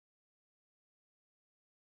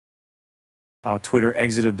Twitter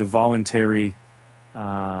exited the voluntary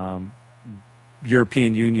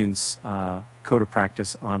European Union's code of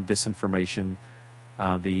practice on disinformation.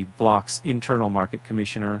 The bloc's internal market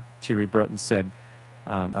commissioner, Thierry Breton, said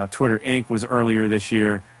Twitter Inc. was earlier this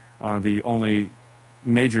year the only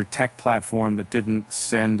major tech platform that didn't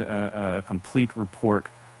send a complete report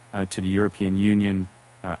to the European Union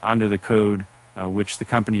under the code, which the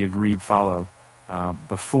company agreed follow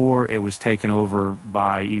before it was taken over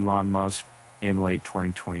by Elon Musk in late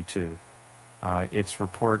 2022. Its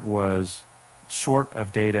report was short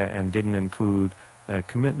of data and didn't include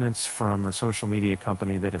commitments from a social media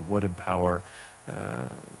company that it would empower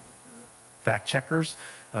fact checkers.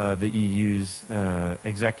 The EU's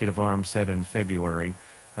executive arm said in February.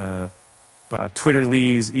 But Twitter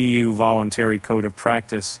leads EU voluntary code of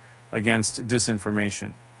practice against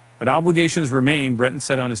disinformation. But obligations remain. Breton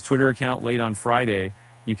said on his Twitter account late on Friday,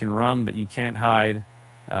 "You can run, but you can't hide."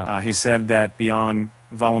 He said that beyond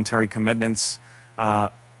voluntary commitments,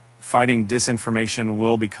 fighting disinformation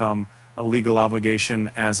will become a legal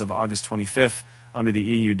obligation as of August 25th under the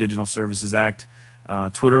EU Digital Services Act.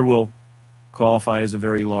 Twitter will qualify as a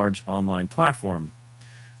very large online platform,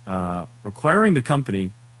 requiring the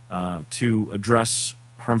company to address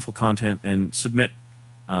harmful content and submit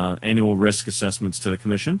annual risk assessments to the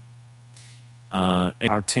Commission.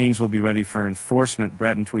 Our teams will be ready for enforcement,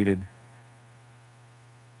 Breton tweeted.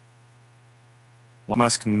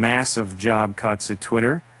 Musk's massive job cuts at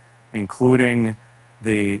Twitter, including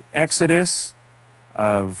the exodus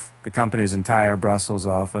of the company's entire Brussels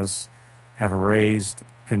office, have raised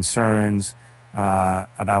concerns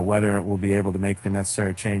about whether it will be able to make the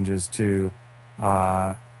necessary changes to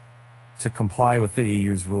comply with the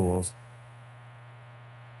EU's rules.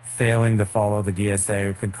 Failing to follow the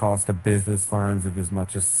DSA could cost a business fines of as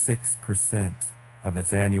much as 6% of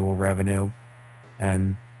its annual revenue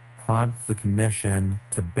and prompt the Commission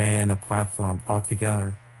to ban a platform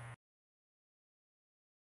altogether.